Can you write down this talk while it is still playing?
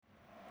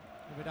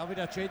Wird auch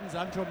wieder Jadon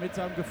Sancho mit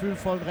seinem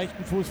gefühlvollen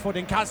rechten Fuß vor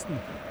den Kasten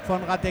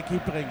von Radecki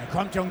bringen.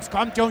 Kommt Jungs,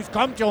 kommt Jungs,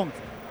 kommt Jungs!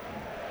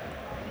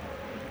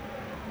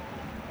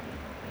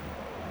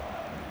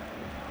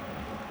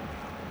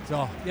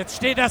 So, jetzt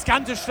steht das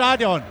ganze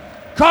Stadion.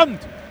 Kommt!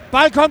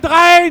 Ball kommt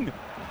rein!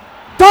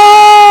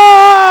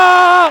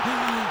 Tor!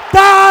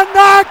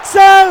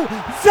 Dan-Axel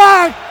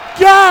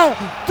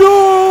Zagadou!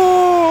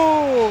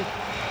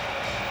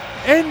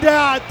 In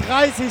der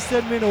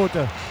 30.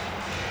 Minute.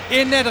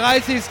 In der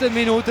 30.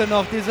 Minute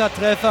noch dieser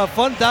Treffer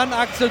von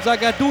Dan-Axel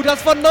Zagadou.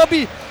 Das von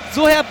Nobby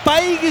so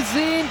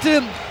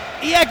herbeigesehnte,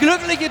 eher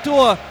glückliche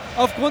Tor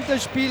aufgrund der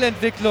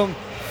Spielentwicklung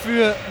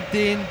für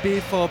den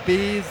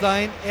BVB.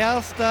 Sein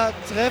erster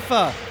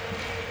Treffer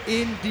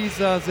in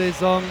dieser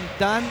Saison.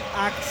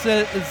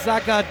 Dan-Axel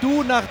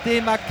Zagadou,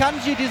 nachdem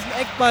Akanji diesen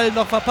Eckball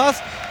noch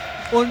verpasst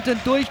und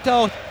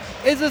durchtaucht,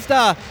 ist es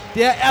da,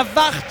 der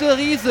erwachte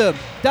Riese.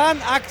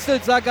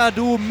 Dan-Axel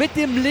Zagadou mit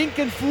dem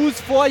linken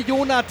Fuß vor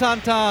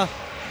Jonathan Tah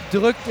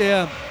drückt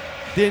er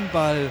den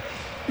Ball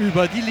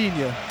über die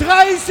Linie.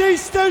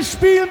 30.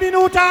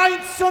 Spielminute,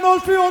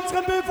 1:0 für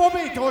unseren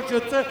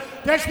BVB-Torschütze.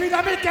 Der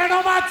Spieler mit der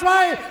Nummer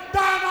 2,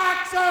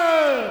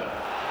 Dan-Axel!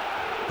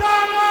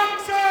 Dan-Axel!